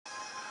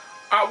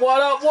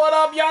What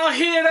up, y'all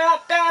hear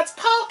that? That's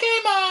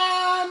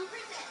Pokemon!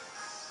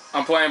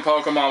 I'm playing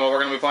Pokemon, but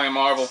we're gonna be playing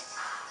Marvel.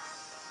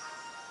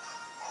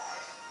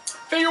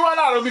 Figure why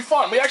not, it'll be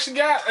fun. We actually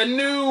got a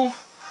new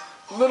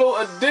little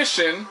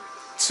addition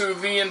to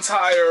the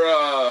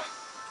entire,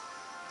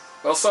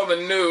 well,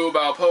 something new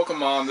about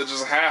Pokemon that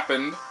just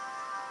happened.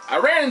 I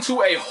ran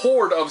into a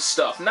horde of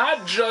stuff,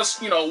 not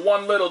just, you know,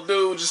 one little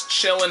dude just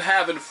chilling,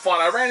 having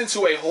fun. I ran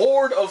into a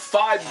horde of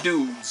 5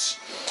 dudes.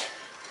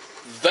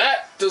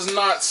 That does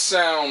not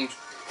sound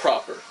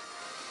proper.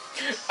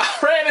 I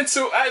ran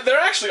into... they're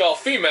actually all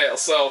female,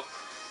 so...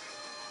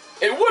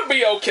 it would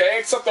be okay,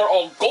 except they're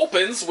all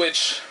Gulpins,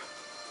 which...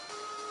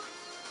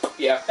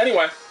 yeah,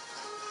 anyway.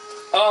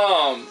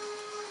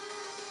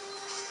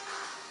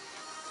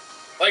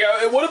 Like,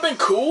 it would have been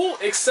cool,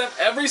 except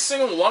every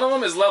single one of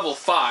them is level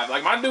 5.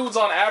 Like, my dudes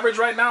on average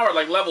right now are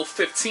like level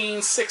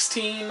 15,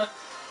 16,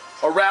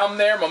 around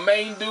there. My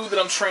main dude that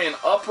I'm training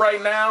up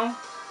right now,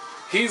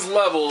 he's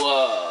level,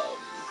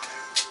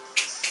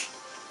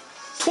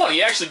 20.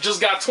 He actually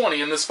just got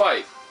 20 in this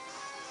fight.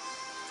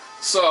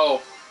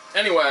 So,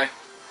 anyway.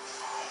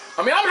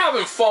 I mean, I'm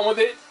having fun with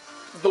it.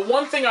 The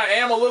one thing I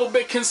am a little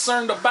bit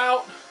concerned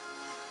about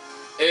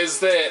is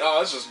that... oh,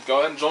 let's just go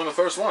ahead and join the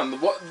first one.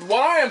 What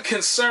I am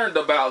concerned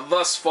about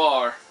thus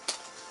far...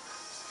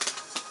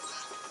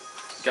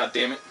 god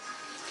damn it.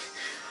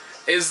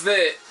 Is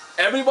that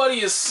everybody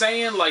is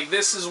saying, like,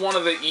 this is one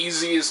of the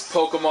easiest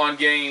Pokemon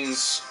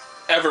games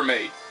ever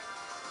made.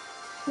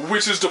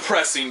 Which is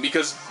depressing,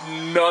 because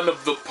none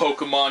of the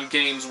Pokemon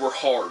games were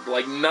hard.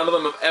 Like, none of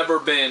them have ever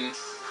been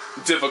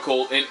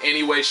difficult in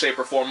any way, shape,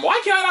 or form.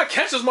 Why can't I not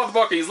catch this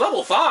motherfucker? He's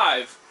level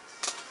 5.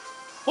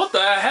 What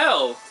the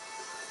hell?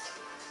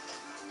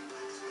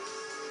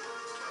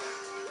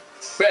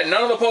 But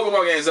none of the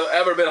Pokemon games have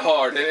ever been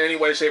hard in any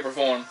way, shape, or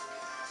form.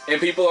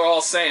 And people are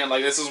all saying,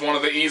 like, this is one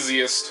of the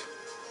easiest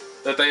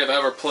that they have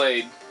ever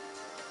played.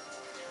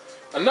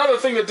 Another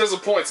thing that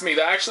disappoints me,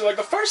 that actually, like,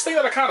 the first thing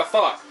that I kind of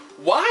thought,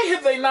 why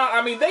have they not...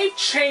 I mean, they've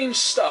changed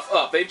stuff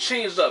up. They've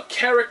changed up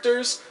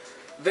characters.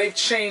 They've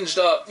changed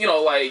up, you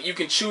know, like, you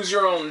can choose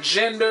your own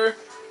gender.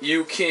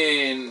 You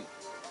can,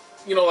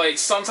 you know, like,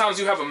 sometimes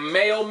you have a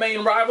male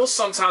main rival.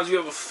 Sometimes you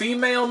have a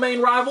female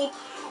main rival.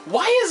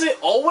 Why is it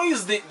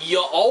always that you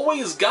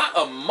always got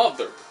a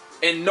mother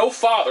and no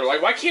father?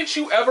 Like, why can't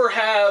you ever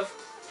have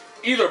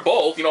either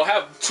both? You know,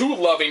 have 2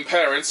 loving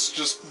parents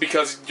just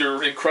because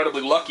you're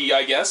incredibly lucky,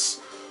 I guess.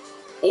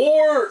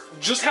 Or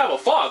just have a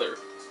father.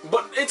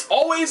 But it's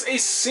always a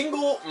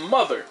single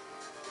mother.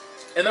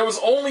 And there was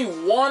only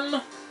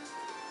one...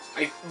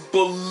 I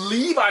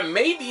believe I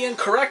may be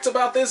incorrect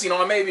about this. You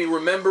know, I may be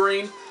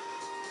remembering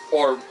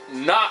or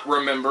not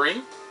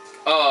remembering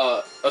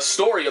a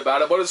story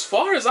about it. But as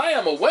far as I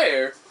am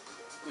aware,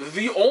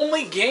 the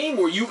only game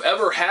where you've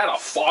ever had a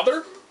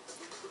father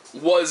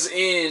was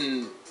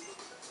in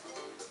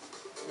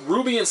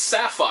Ruby and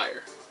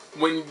Sapphire.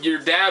 When your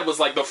dad was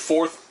like the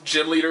 4th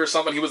gym leader or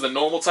something. He was the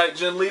normal type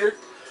gym leader.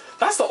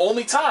 That's the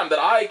only time that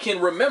I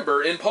can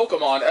remember in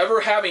Pokemon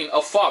ever having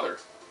a father.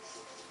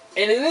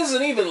 And it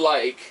isn't even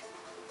like,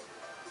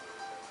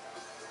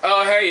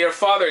 oh, hey, your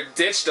father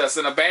ditched us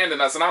and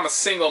abandoned us, and I'm a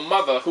single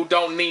mother who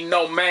don't need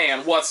no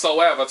man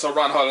whatsoever to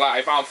run her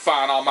life. I'm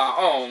fine on my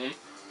own.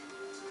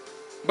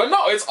 But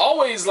no, it's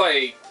always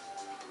like,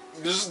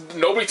 just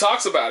nobody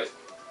talks about it.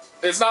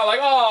 It's not like,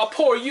 oh,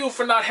 poor you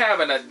for not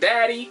having a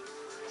daddy.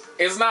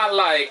 It's not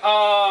like,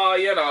 oh,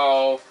 you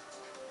know,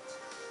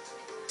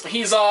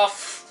 he's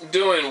off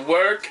doing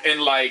work in,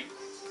 like,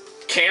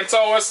 Kanto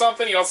or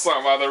something, you know,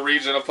 some other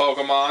region of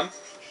Pokemon.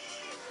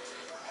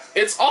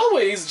 It's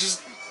always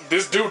just,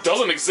 this dude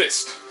doesn't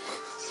exist.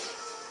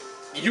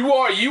 You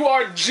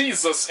are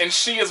Jesus, and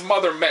she is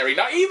Mother Mary.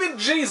 Now, even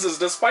Jesus,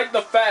 despite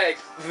the fact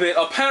that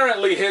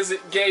apparently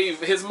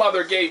his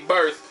mother gave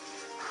birth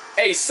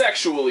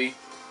asexually,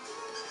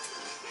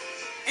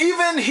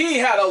 even he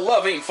had a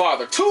loving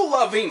father. 2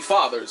 loving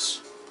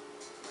fathers.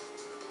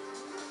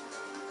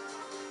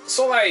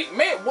 So, like,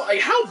 man,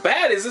 like, how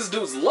bad is this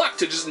dude's luck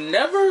to just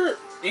never...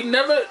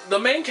 the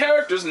main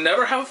characters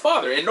never have a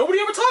father, and nobody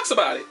ever talks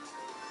about it.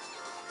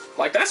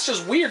 Like, that's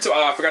just weird to...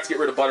 oh, I forgot to get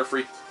rid of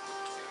Butterfree.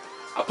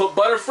 I put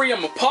Butterfree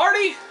in my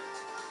party,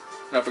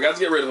 and I forgot to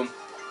get rid of him.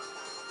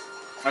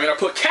 I mean, I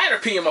put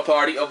Caterpie in my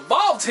party,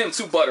 evolved him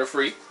to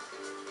Butterfree,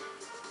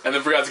 and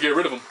then forgot to get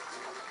rid of him.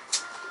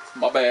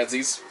 My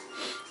badsies.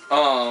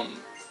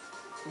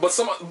 But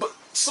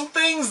some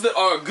things that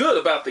are good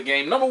about the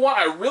game. Number one,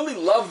 I really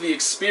love the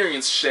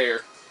experience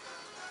share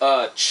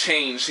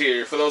change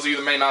here, for those of you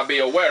that may not be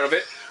aware of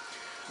it.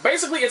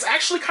 Basically, it's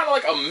actually kind of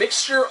like a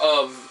mixture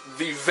of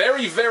the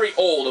very, very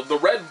old, of the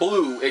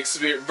red-blue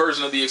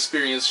version of the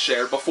experience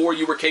share, before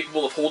you were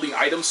capable of holding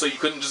items so you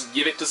couldn't just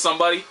give it to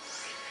somebody.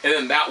 And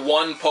then that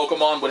one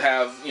Pokemon would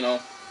have, you know,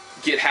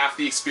 get half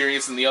the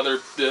experience, and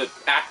the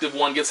active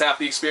one gets half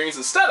the experience.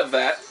 Instead of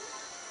that,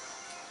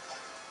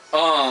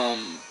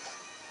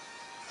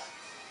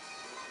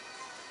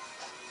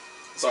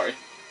 sorry.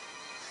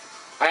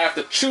 I have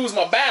to choose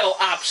my battle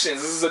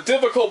options. This is a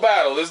difficult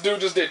battle. This dude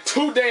just did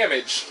 2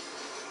 damage.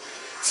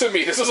 to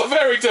me. This is a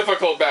very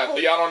difficult battle.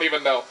 Y'all don't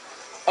even know.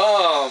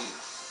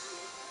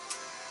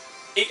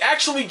 It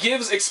actually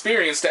gives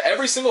experience to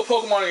every single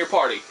Pokemon in your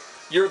party.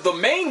 The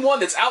main one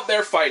that's out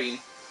there fighting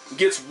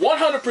gets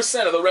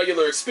 100% of the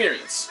regular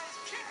experience.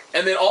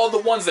 And then all the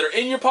ones that are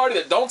in your party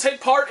that don't take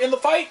part in the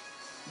fight,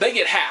 they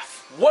get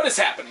half. What is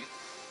happening?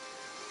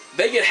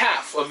 They get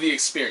half of the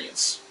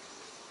experience.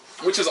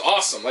 Which is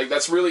awesome. Like,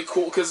 that's really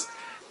cool. Because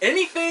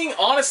anything,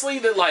 honestly,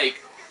 that,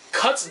 like,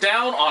 cuts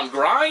down on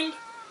grind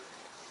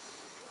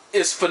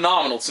is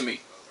phenomenal to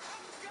me.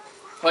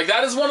 Like,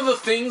 that is one of the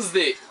things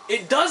that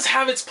it does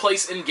have its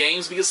place in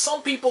games because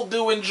some people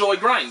do enjoy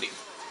grinding.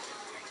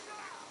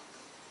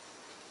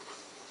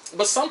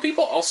 But some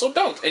people also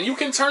don't. And you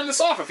can turn this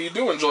off if you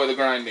do enjoy the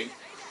grinding.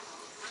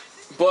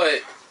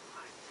 But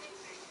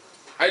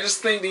I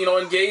just think, you know,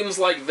 in games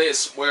like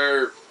this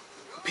where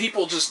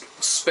people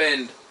just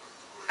spend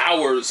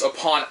hours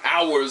upon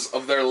hours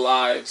of their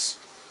lives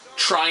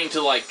trying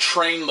to, like,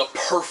 train the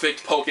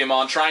perfect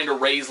Pokemon, trying to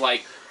raise,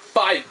 like,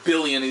 5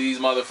 billion of these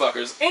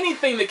motherfuckers.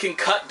 Anything that can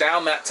cut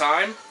down that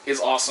time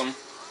is awesome.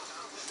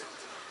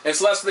 And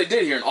so that's what they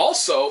did here. And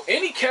also,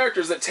 any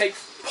characters that take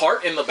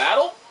part in the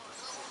battle,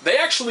 they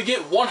actually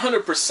get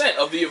 100%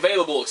 of the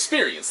available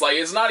experience. Like,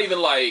 it's not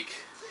even like...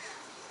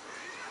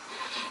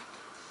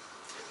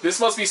 This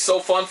must be so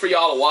fun for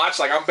y'all to watch.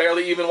 Like, I'm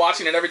barely even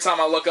watching it. Every time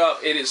I look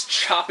up, it is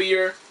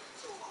choppier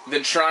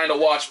than trying to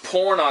watch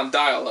porn on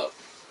dial-up.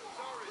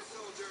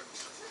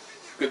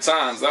 Good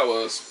times, that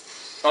was.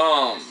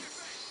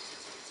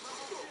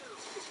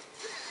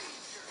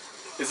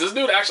 Is this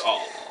dude actually...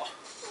 Aw.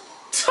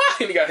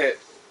 He got hit.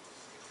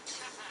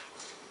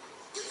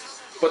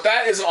 But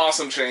that is an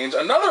awesome change.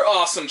 Another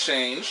awesome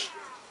change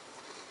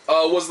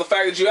was the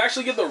fact that you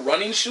actually get the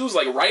running shoes,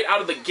 like, right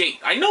out of the gate.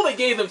 I know they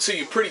gave them to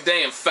you pretty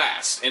damn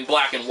fast in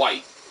black and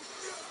white.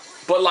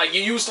 But, like,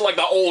 you used to, like,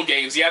 the old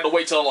games, you had to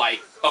wait till,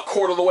 like, a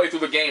quarter of the way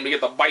through the game to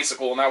get the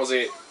bicycle, and that was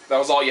it. That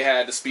was all you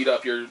had to speed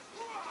up your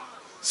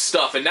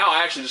stuff. And now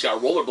I actually just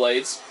got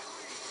rollerblades,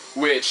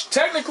 which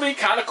technically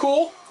kind of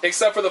cool,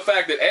 except for the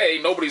fact that,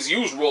 A, nobody's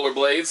used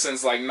rollerblades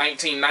since, like,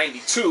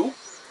 1992.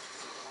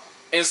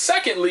 And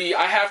secondly,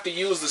 I have to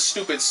use the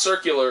stupid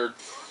circular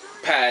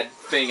pad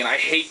thing, and I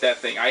hate that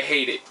thing. I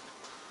hate it.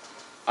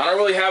 I don't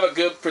really have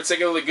a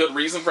particularly good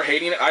reason for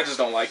hating it. I just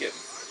don't like it.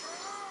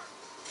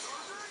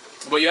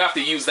 But you have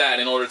to use that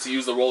in order to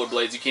use the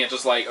rollerblades. You can't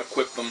just, like,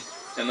 equip them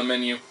in the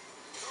menu.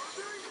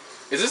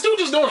 Is this dude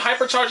just doing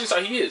hypercharging?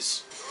 So he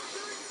is.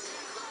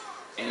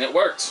 And it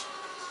worked.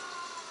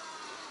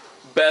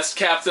 Best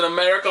Captain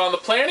America on the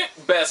planet.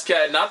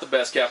 Not the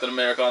best Captain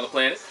America on the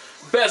planet.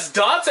 Best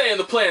Dante on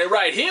the planet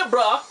right here,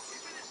 bruh.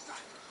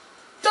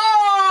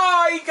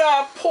 Oh, he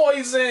got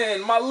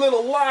poisoned. My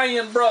little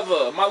lion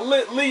brother. My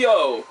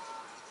Leo.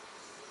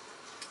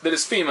 That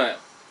is female.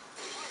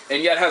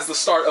 And yet has the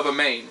start of a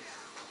mane.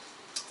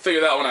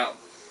 Figure that one out.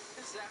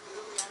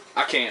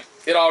 I can't.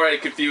 It already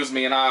confused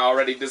me and I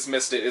already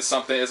dismissed it as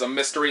something, as a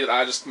mystery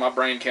that my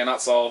brain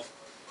cannot solve.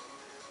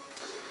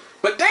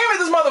 But damn it,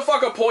 this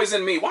motherfucker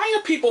poisoned me. Why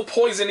are people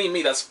poisoning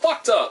me? That's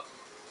fucked up.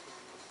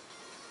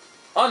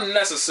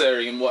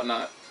 Unnecessary and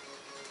whatnot.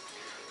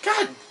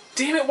 God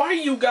damn it, why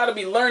you gotta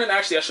be learning?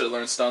 Actually, I should have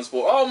learned Stun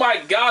Spore. Oh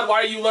my god, why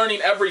are you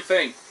learning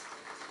everything?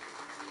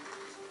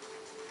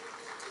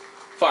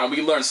 Fine, we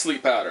can learn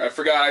Sleep Powder. I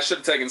forgot I should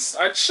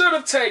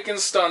have taken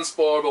Stun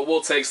Spore, but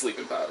we'll take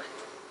Sleeping Powder.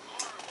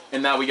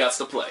 And now we got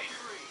to play.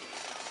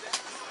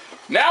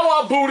 Now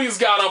our booty's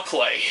gotta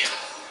play.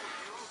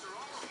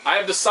 I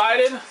have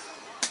decided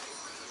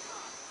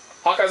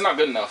Hawkeye's not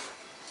good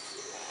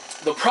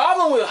enough. The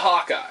problem with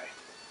Hawkeye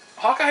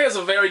has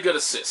a very good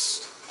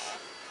assist.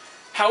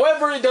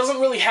 However, it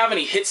doesn't really have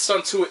any hit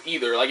stun to it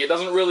either. Like, it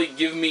doesn't really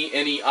give me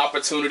any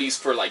opportunities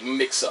for, like,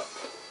 mix-up.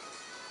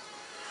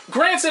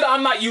 Granted,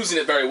 I'm not using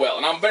it very well,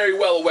 and I'm very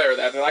well aware of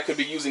that, and I could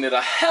be using it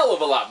a hell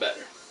of a lot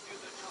better.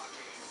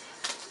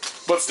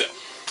 But still.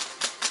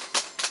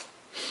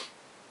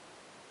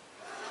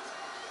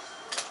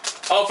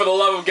 Oh, for the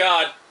love of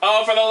God.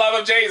 Oh, for the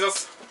love of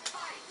Jesus.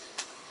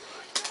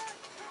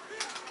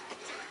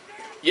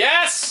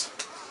 Yes!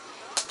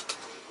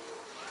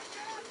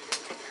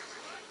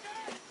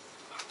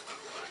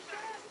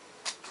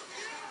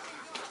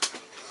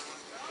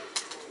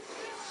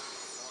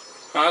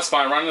 Oh, that's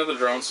fine. Run into the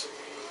drones.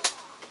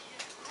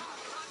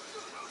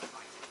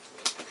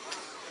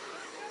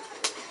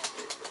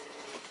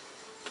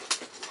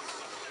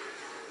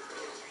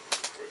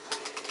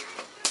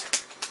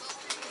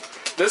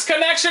 This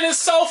connection is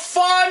so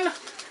fun!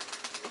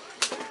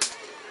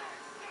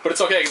 But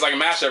it's okay, because I can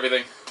mash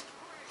everything.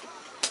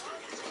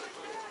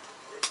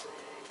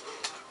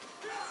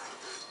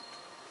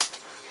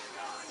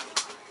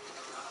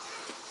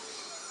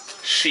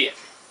 Shit.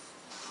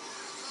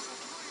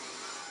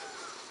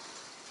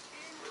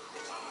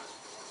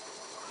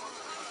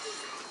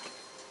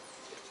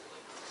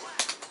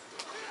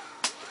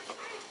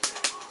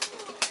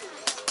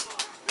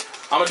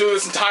 I'm gonna do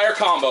this entire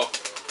combo.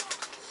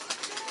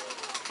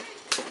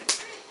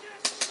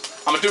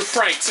 I'm gonna do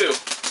Frank too.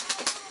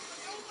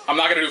 I'm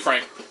not gonna do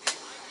Frank.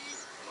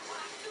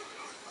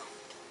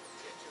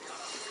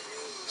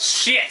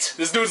 Shit!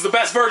 This dude's the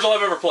best Virgil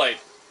I've ever played.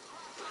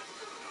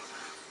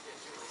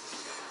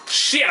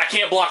 Shit, I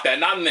can't block that.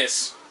 Not in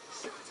this.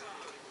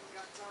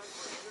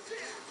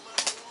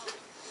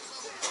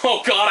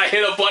 Oh god, I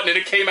hit a button and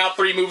it came out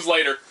 3 moves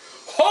later.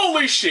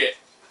 Holy shit!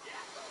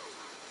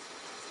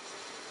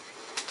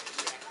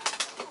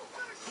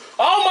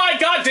 Oh my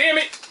god damn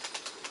it!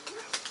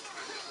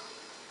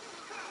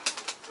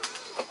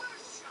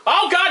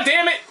 Oh god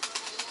damn it!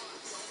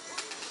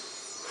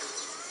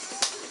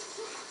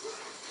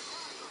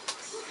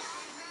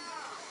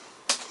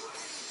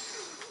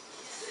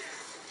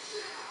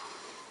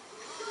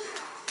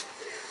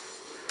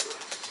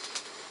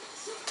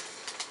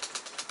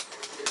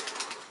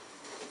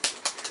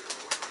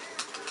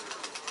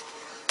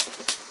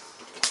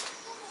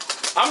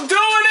 I'm doing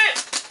it!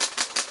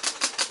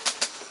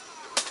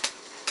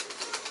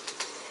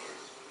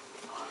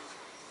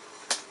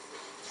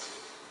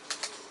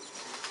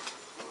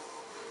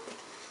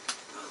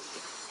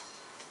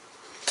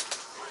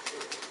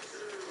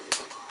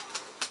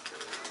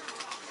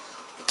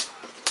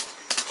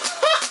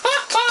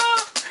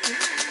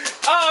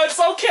 Oh, it's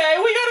okay.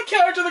 We got a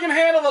character that can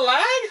handle the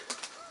lag.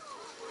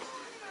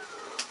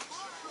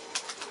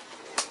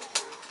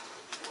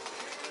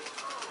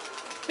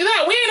 Look at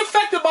that. We ain't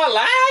affected by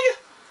lag.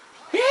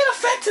 We ain't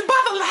affected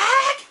by the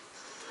lag.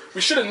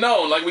 We should have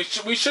known. Like, we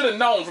should have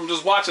known from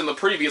just watching the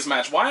previous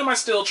match. Why am I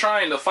still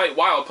trying to fight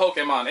wild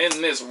Pokemon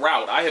in this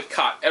route? I have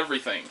caught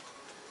everything.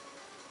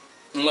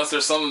 Unless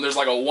there's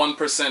like a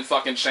 1%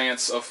 fucking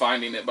chance of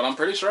finding it. But I'm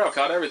pretty sure I've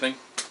caught everything.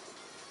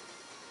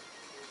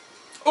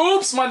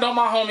 Oops, my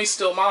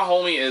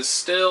homie is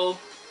still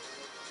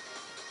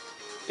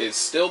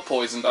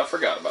poisoned. I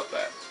forgot about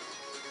that.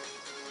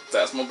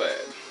 That's my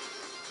bad.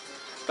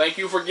 Thank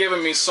you for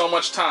giving me so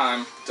much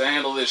time to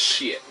handle this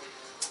shit.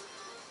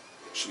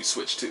 Should we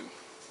switch to?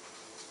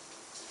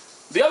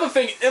 The other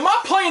thing, am I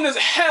playing this?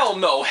 Hell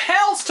no.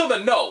 Hell's to the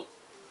no.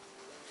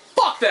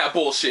 Fuck that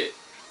bullshit.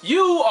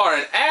 You are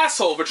an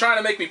asshole for trying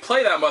to make me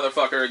play that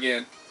motherfucker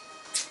again.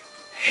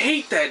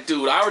 Hate that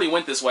dude. I already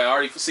went this way. I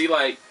already see,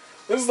 like,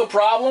 this is the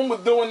problem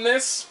with doing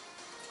this.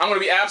 I'm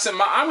gonna be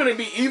I'm gonna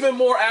be even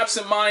more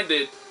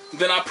absent-minded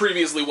than I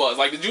previously was.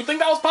 Like, did you think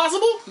that was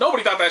possible?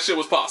 Nobody thought that shit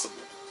was possible.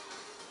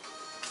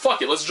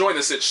 Fuck it, let's join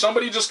this shit.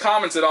 Somebody just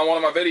commented on one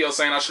of my videos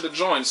saying I should have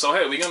joined. So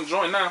hey, we're gonna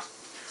join now.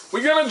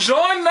 We're gonna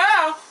join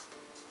now.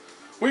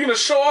 We're gonna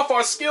show off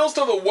our skills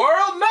to the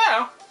world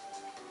now.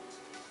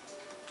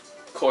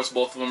 Of course,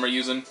 both of them are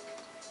using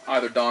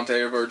either Dante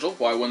or Virgil.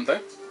 Why wouldn't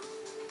they?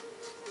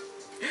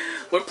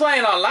 We're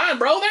playing online,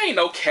 bro. There ain't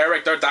no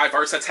character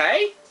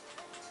diversity.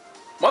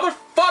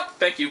 Motherfuck.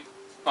 Thank you.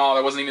 Oh,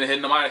 there wasn't even a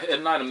hidden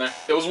item there.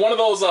 It was one of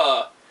those.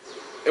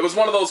 It was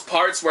one of those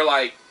parts where,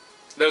 like,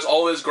 there's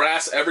all this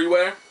grass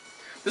everywhere.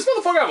 This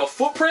motherfucker have a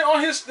footprint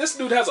on his... This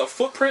dude has a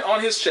footprint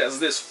on his chest.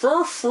 This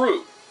fur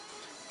fruit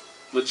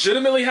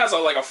legitimately has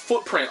a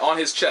footprint on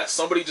his chest.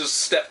 Somebody just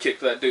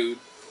step-kicked that dude.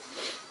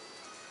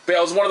 But yeah,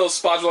 it was one of those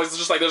spots where, like, it's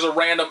just like there's a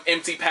random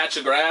empty patch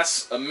of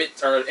grass.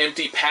 Or an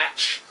empty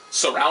patch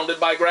surrounded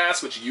by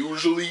grass, which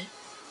usually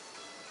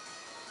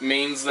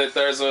means that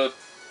there's a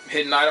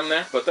hidden item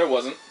there. But there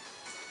wasn't.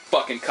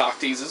 Fucking cock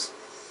teases.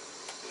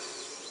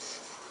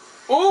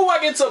 Ooh, I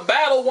get to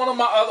battle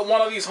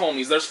one of these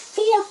homies. There's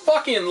 4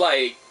 fucking,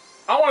 like,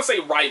 I want to say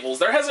rivals.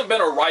 There hasn't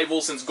been a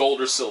rival since Gold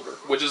or Silver,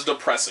 which is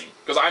depressing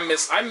because I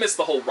miss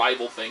the whole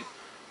rival thing.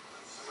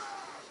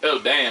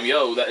 Oh damn,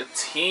 yo, that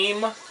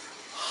team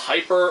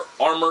hyper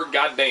armor,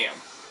 goddamn.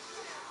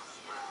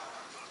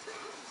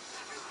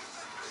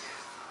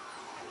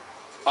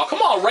 Oh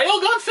come on,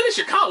 Railgun, finish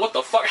your comp. What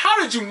the fuck?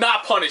 How did you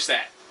not punish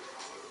that?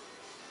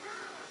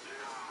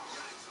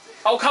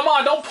 Oh come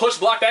on, don't push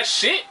block that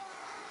shit.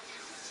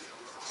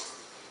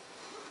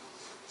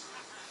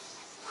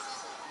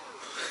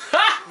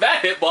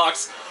 That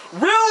hitbox.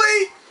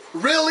 Really?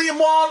 Really,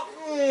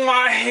 Marvel?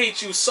 I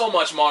hate you so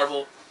much,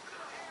 Marvel.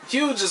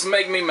 You just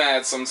make me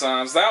mad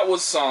sometimes. That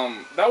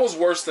was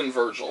worse than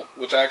Virgil,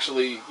 which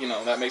actually, you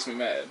know, that makes me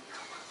mad.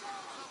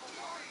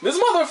 This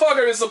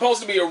motherfucker is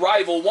supposed to be a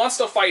rival, wants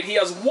to fight. He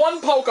has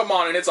 1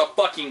 Pokemon and it's a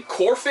fucking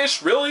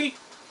Corphish? Really?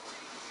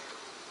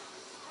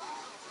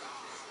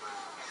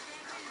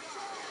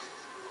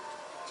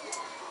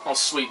 Oh,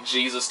 sweet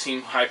Jesus,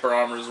 Team Hyper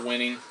Armor is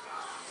winning.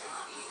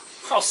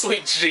 Oh,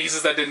 sweet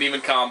Jesus, that didn't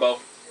even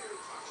combo.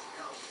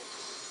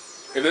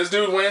 If this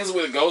dude wins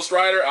with a Ghost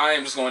Rider, I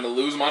am just going to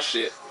lose my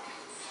shit.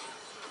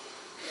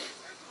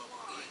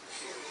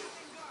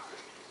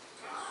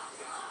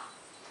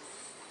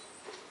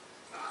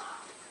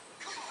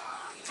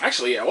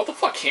 Actually, yeah, what the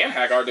fuck can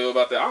Hagar do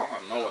about that? I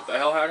don't know what the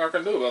hell Hagar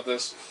can do about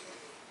this.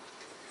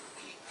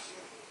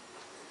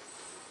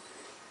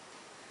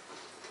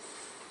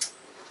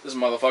 This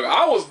motherfucker.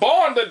 I was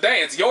born to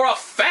dance. You're a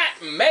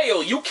fat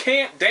male. You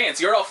can't dance.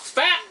 You're a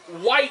fat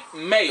white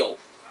male.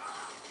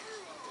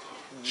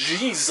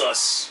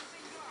 Jesus.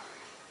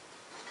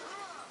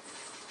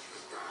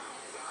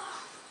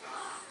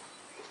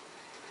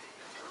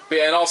 But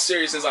yeah, in all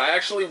seriousness, I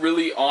actually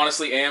really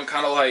honestly am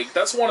kind of like,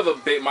 that's one of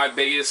my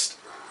biggest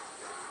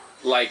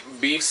like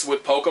beefs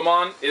with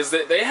Pokemon is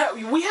that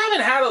we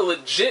haven't had a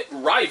legit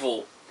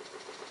rival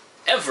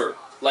ever.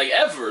 Like,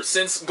 ever.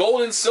 Since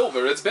Gold and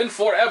Silver. It's been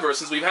forever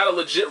since we've had a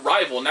legit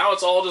rival. Now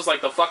it's all just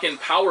like the fucking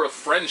power of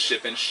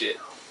friendship and shit.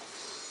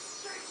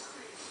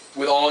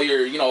 With all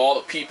your, you know, all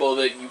the people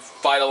that you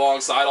fight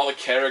alongside, all the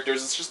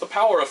characters. It's just the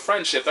power of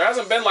friendship. There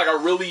hasn't been like a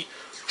really,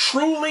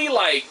 truly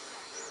like,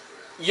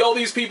 yo,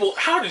 these people,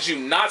 how did you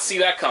not see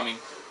that coming?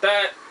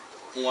 That,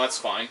 well, that's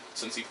fine,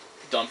 since he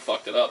done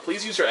fucked it up.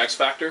 Please use your X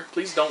Factor.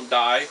 Please don't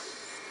die.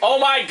 Oh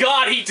my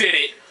god, he did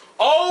it!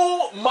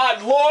 Oh my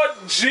Lord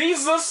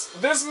Jesus,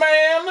 this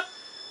man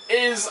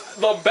is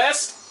the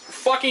best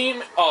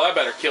fucking... Oh, that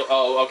better kill...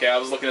 Oh, okay, I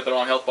was looking at the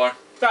wrong health bar.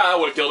 Nah, I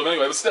would have killed him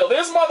anyway, but still,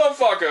 this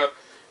motherfucker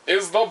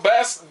is the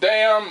best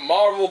damn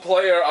Marvel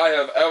player I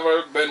have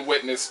ever been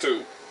witness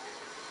to.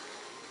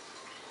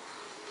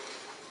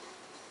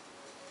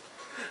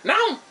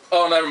 Now...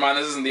 Oh, never mind,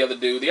 this isn't the other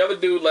dude. The other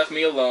dude left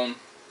me alone.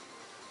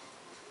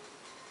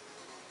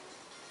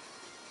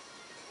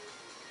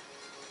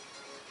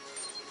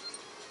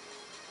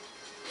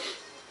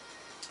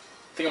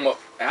 I think I'm up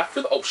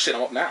after the... Oh shit,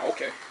 I'm up now,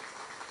 okay.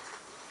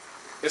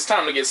 It's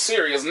time to get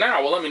serious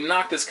now. Well, let me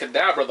knock this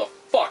Kadabra the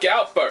fuck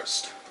out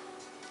first.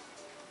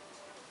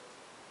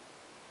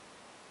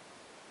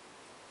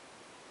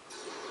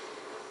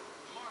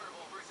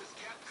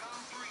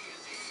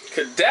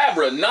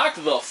 Kadabra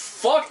knocked the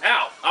fuck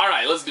out.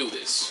 Alright, let's do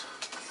this.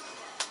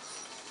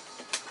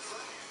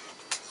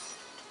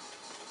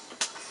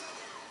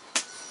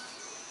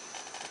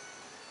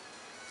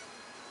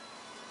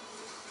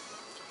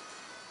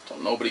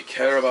 Don't nobody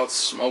care about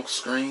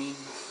Smokescreen.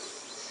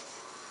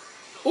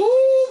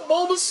 Ooh,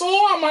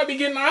 Bulbasaur. I might be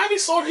getting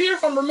Ivysaur here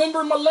if I'm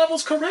remembering my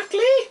levels correctly.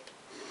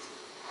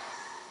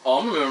 Oh,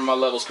 I'm remembering my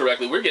levels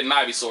correctly. We're getting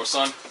Ivysaur,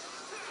 son.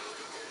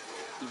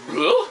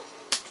 Huh?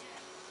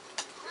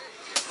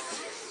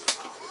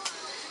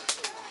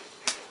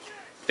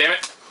 Damn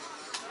it.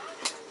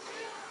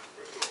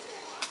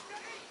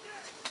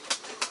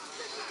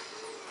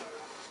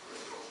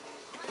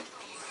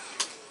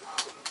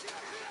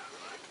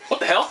 What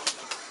the hell?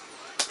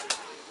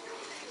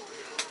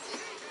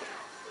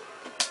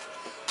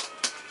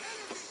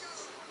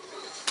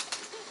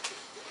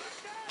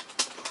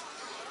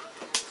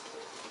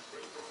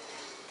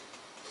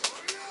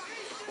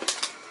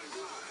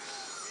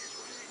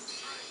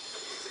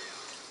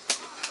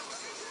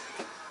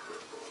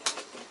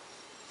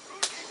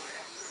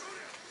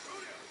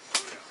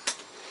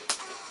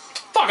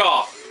 Fuck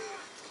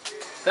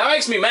off! That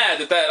makes me mad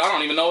that I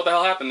don't even know what the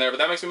hell happened there, but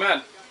that makes me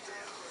mad.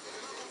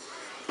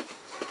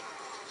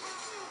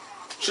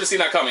 Should have seen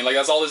that coming, like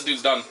that's all this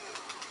dude's done.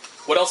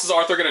 What else is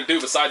Arthur gonna do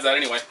besides that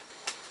anyway?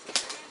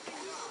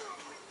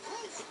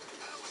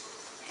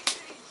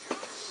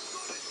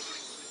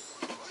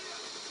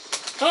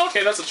 Oh,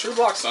 okay, that's a true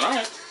block stun,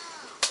 alright.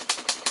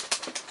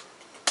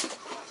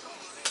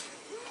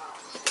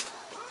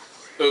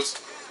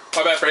 Oops.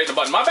 My bad for hitting the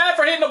button. My bad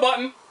for hitting the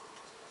button!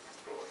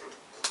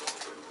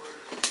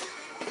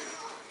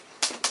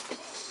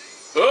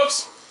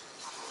 Oops!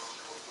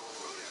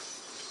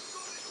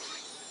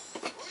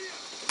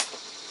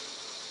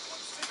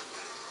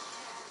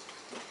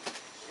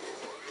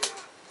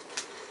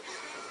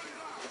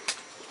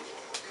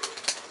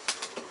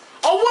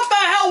 Oh, what the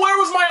hell? Where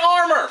was my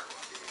armor?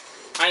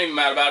 I ain't even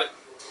mad about it.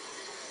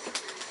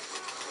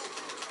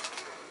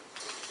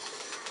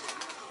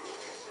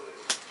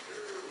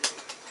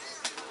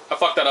 I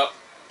fucked that up.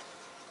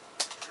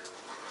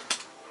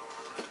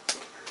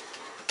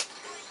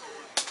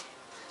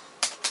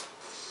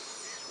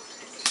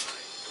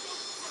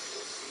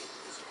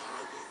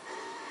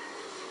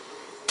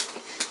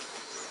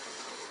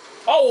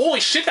 Oh, holy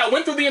shit, that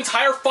went through the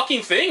entire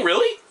fucking thing?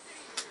 Really?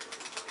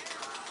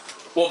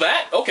 Well,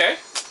 okay.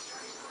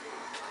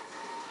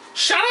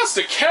 Shoutouts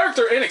to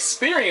character and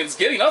experience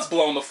getting us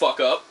blown the fuck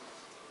up.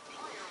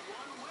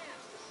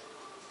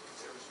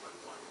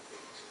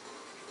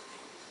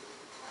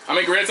 I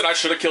mean, granted, I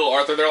should have killed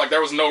Arthur there. Like,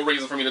 there was no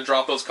reason for me to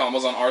drop those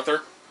combos on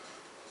Arthur.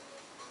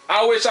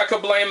 I wish I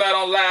could blame that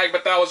on lag,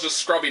 but that was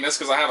just scrubbiness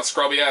because I have a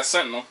scrubby-ass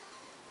Sentinel.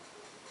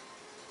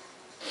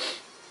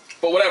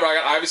 But whatever, I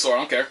got Ivysaur, I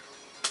don't care.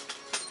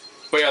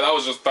 But yeah, that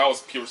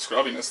was pure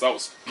scrubbiness. That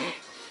was...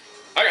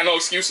 I got no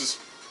excuses.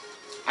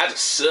 I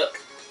just suck.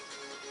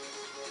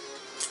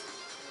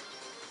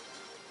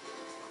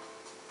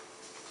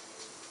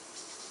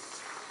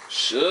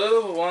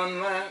 Should've won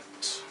that.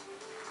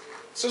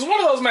 So it's one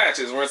of those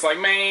matches where it's like,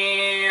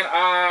 man,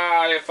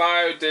 if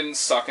I didn't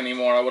suck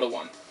anymore, I would've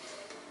won.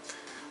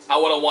 I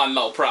would've won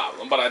no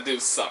problem, but I do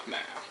suck now.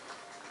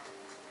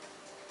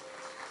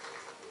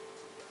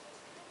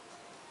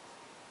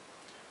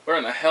 Where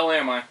in the hell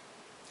am I?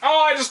 Oh,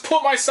 I just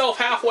put myself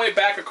halfway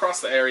back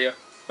across the area.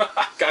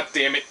 God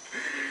damn it.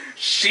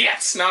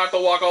 Shit! Now I have to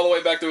walk all the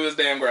way back through this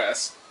damn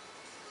grass.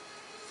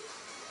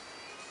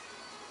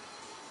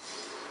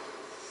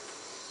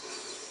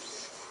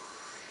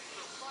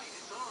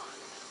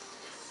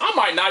 I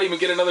might not even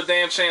get another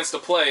damn chance to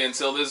play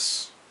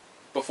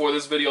before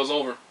this video's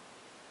over.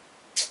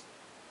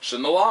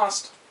 Shouldn't have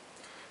lost.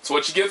 That's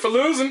what you get for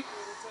losing.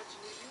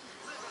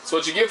 That's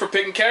what you get for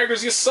picking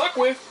characters you suck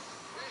with.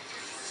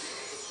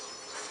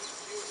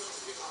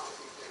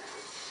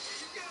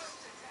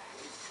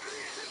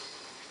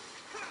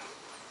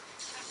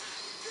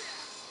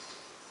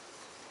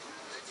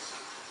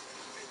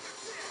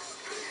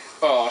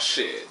 Oh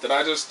shit. Did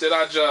I just.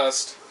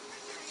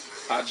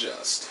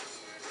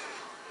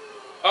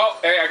 Oh,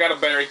 hey, I got a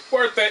berry.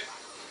 Worth it.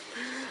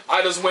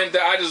 I just went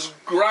down. I just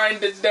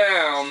grinded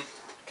down.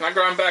 Can I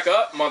grind back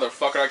up?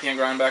 Motherfucker, I can't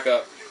grind back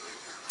up.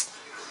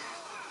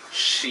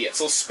 Shit.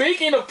 So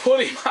speaking of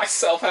putting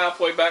myself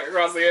halfway back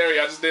across the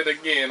area, I just did it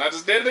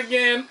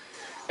again.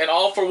 And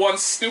all for one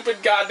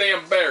stupid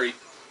goddamn berry.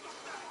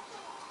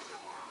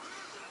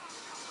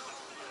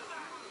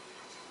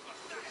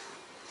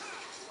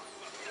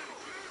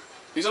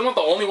 These are not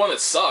the only one that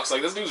sucks.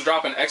 Like, this dude's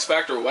dropping X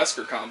Factor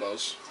Wesker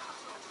combos.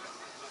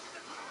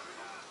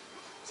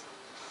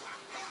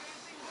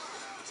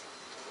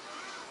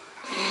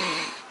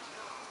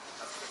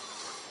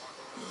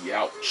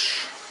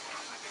 Youch.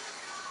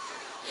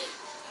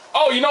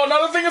 Oh, you know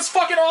another thing that's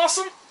fucking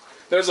awesome?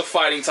 There's a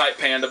fighting type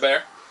panda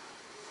bear.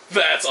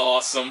 That's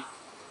awesome.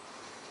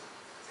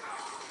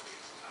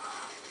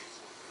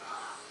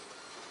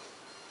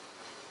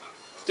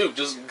 Dude,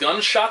 just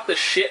gunshot the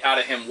shit out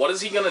of him. What is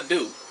he gonna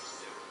do?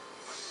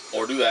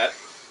 Or do that.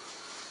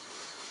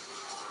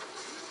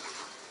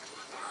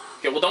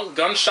 Okay, well, don't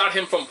gunshot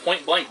him from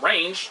point blank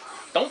range.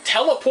 Don't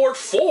teleport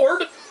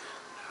forward.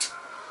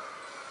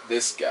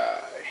 This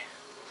guy.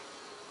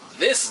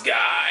 This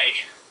guy.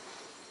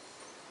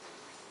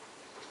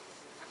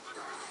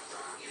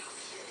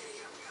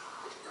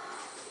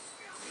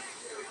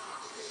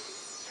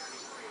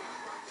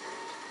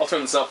 I'll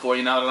turn this up for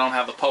you now that I don't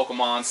have the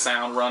Pokemon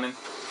sound running.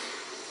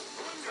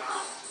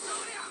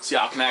 So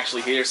y'all can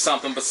actually hear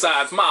something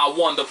besides my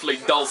wonderfully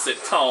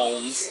dulcet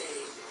tones.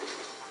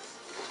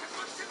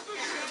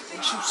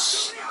 Won't you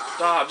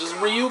stop? Just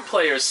Ryu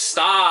players,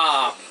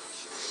 stop.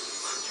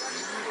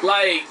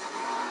 Like,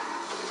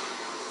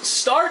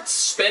 start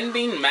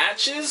spending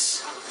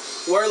matches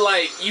where,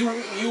 like,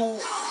 you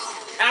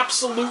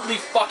absolutely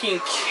fucking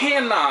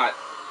cannot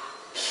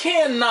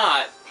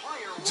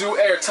do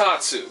Air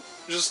Tatsu.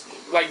 Just,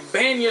 like,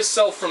 ban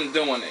yourself from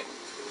doing it.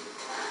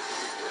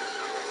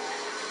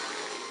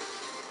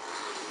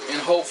 And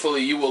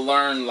hopefully you will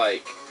learn,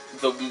 like,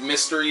 the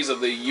mysteries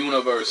of the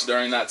universe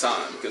during that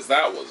time. Because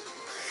that was...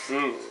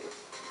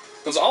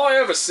 That's all I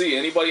ever see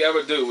anybody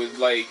ever do with,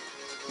 like,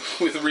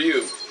 with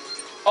Ryu.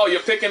 Oh,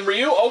 you're picking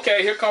Ryu?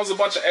 Okay, here comes a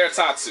bunch of Air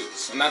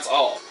Tatsus. And that's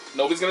all.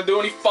 Nobody's going to do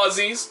any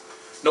fuzzies.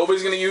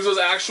 Nobody's going to use his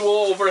actual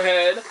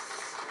overhead.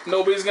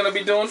 Nobody's going to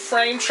be doing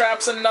frame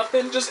traps and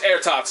nothing. Just Air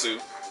Tatsu.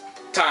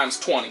 Times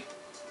 20.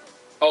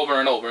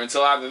 Over and over.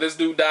 Until either this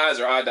dude dies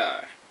or I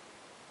die.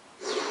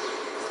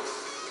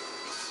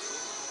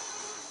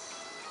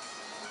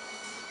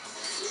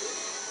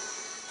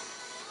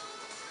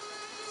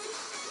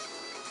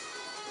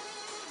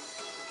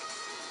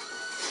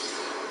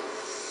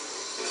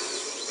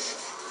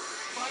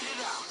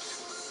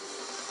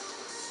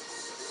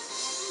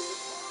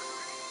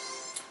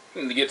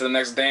 I need to get to the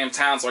next damn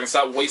town so I can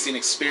stop wasting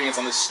experience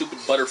on this stupid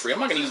Butterfree. I'm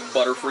not gonna use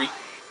Butterfree.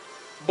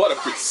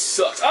 Butterfree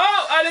sucks.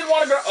 Oh, I didn't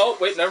want to grind. Oh,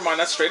 wait, never mind.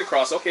 That's straight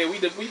across. Okay, we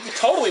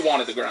totally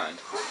wanted to grind.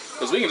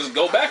 Because we can just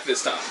go back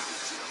this time.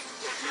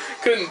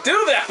 Couldn't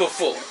do that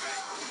before.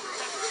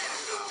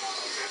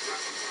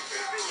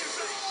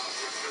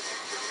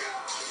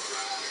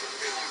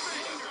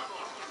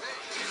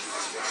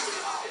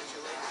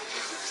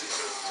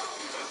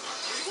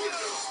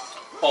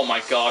 Oh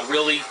my god,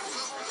 really?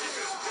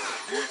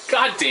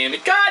 God damn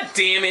it, god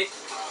damn it!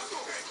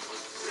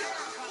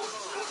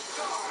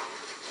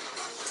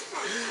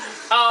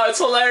 It's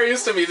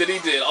hilarious to me that he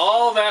did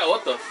all that,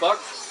 what the fuck?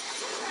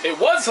 It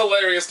was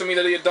hilarious to me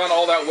that he had done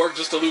all that work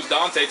just to lose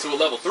Dante to a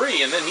level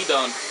 3, and then he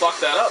done fucked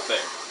that up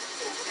there.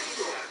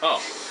 Oh.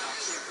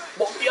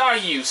 Well, are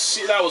you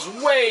see, that was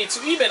way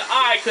too, even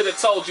I could have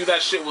told you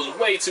that shit was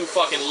way too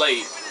fucking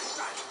late.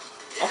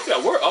 I don't think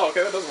that worked. Oh,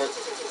 okay, that does work.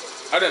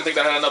 I didn't think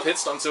that had enough hit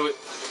stun to it.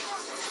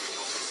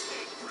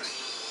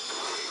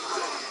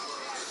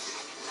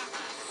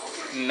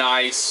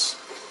 Nice.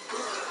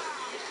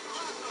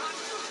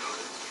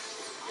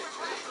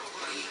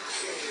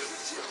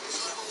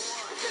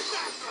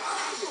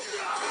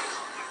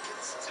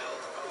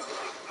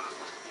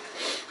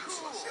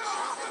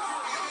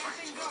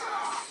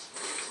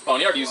 Oh, and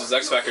he already used his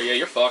X Factor. Yeah,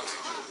 you're fucked.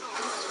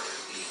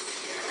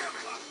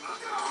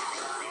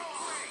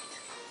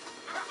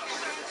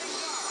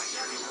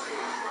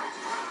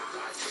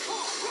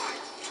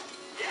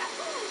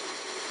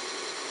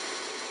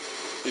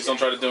 Please don't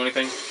try to do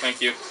anything.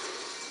 Thank you.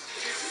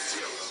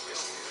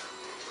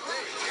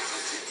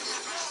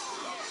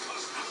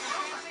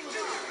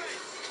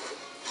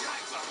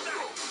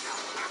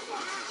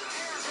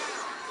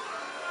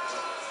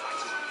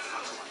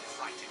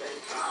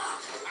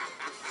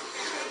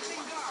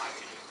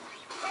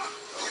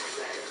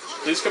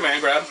 Please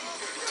command grab.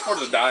 Or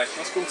just die.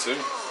 That's cool too.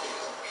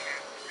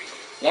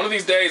 One of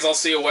these days I'll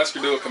see a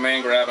Wesker do a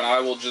command grab and I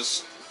will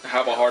just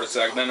have a heart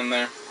attack then and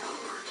there.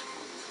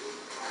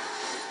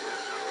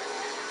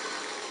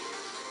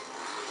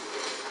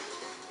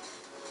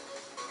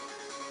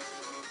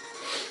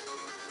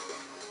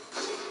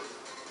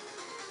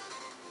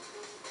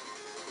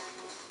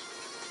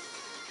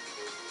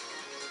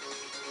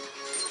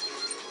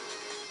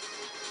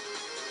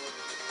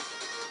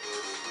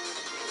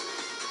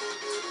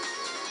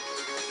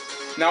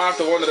 Now I have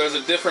to wonder, there's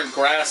a different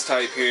grass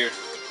type here.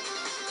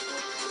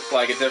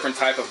 Like a different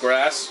type of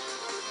grass.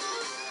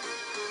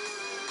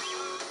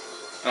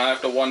 And I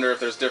have to wonder if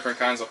there's different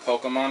kinds of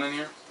Pokemon in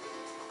here.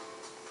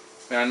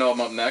 I mean, I know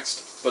I'm up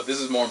next, but this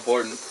is more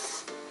important.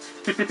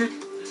 I'm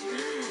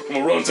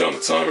gonna run down the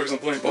timer because I'm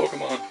playing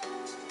Pokemon.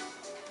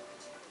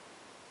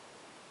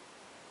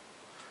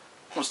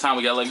 How much time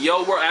we got left?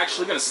 Yo, we're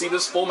actually gonna see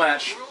this full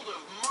match.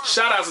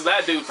 Shout out to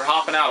that dude for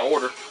hopping out of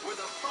order.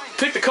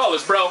 Pick the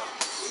colors, bro.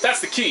 That's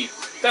the key.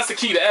 That's the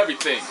key to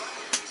everything.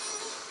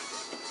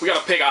 We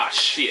gotta pick,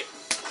 shit.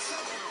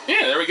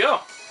 Yeah, there we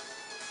go.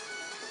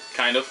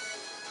 Kind of.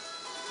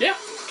 Yeah,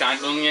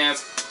 kind of. Yeah,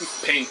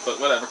 it's pink, but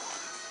whatever.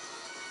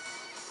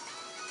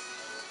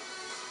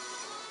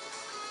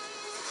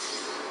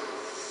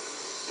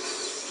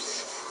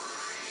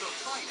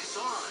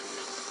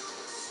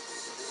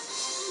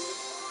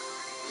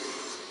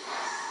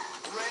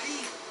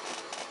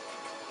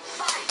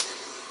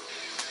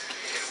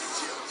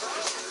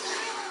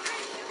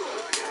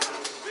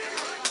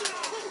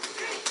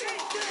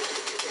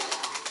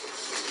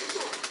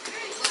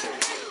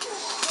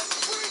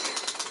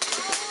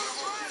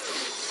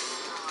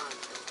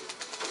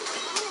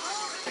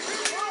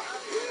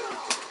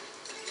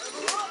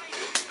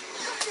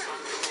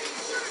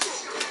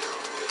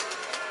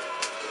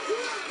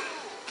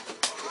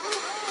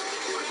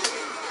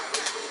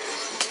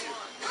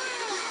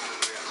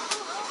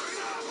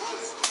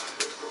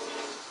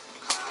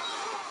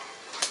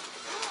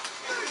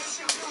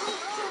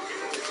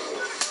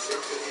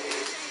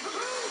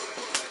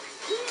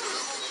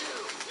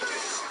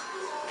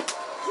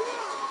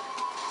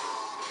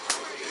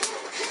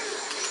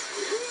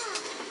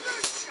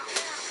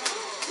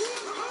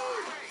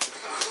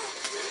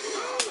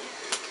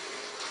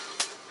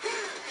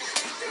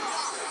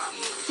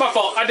 My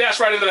fault. I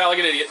dashed right into that like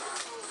an idiot.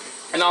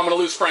 And now I'm going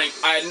to lose Frank.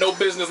 I had no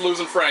business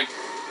losing Frank.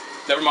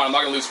 Never mind, I'm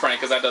not going to lose Frank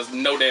because that does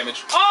no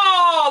damage.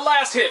 Oh,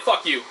 last hit.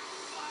 Fuck you.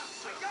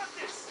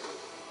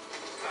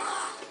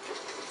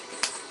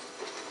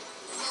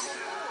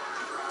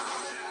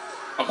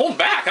 I'm holding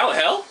back. How the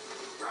hell?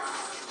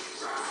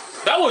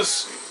 That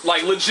was,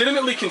 like,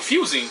 legitimately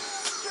confusing.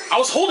 I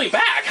was holding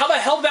back. How the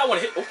hell did that one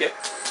hit? Okay.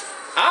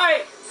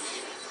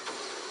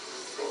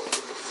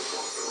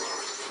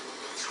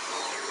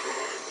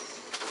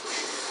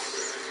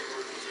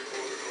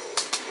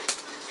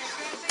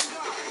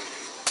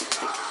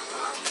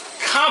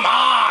 Come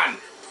on!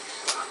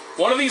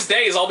 One of these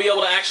days, I'll be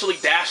able to actually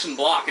dash and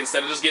block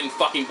instead of just getting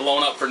fucking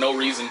blown up for no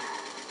reason.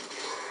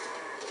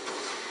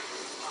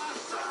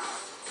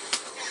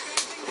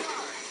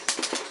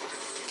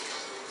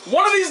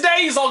 One of these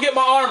days, I'll get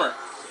my armor.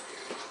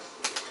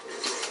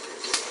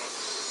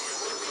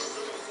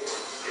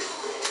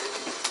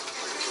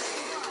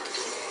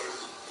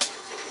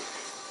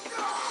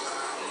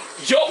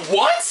 Yo,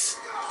 what?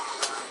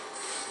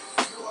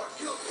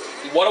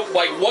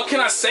 What can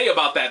I say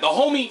about that? The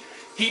homie,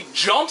 he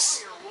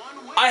jumps.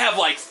 I have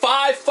like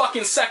 5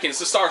 fucking seconds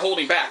to start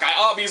holding back. I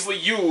obviously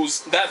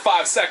use that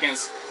 5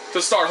 seconds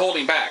to start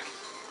holding back.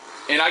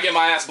 And I get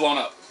my ass blown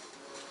up.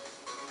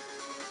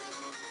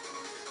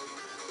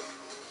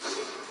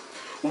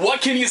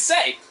 What can you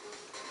say?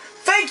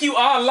 Thank you,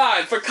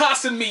 online, for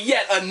costing me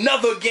yet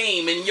another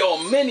game in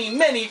your many,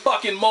 many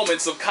fucking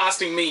moments of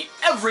costing me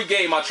every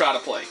game I try to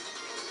play.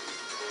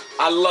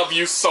 I love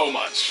you so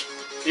much.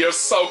 You're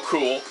so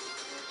cool.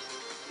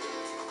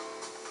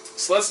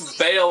 So let's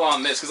bail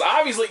on this, because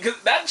obviously,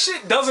 that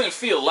shit doesn't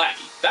feel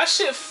laggy. That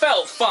shit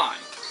felt fine.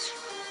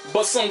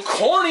 But some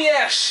corny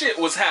ass shit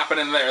was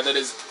happening there that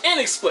is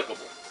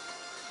inexplicable.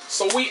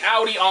 So we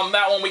outie on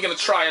that one. We're gonna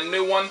try a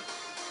new one.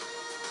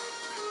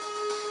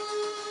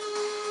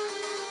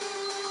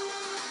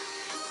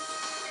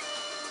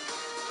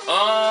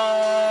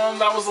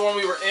 That was the one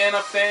we were in,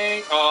 I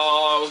think.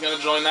 Oh, I was gonna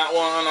join that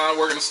one.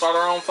 We're gonna start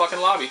our own fucking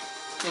lobby.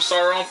 We're gonna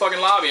start our own fucking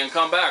lobby and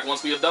come back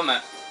once we have done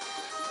that.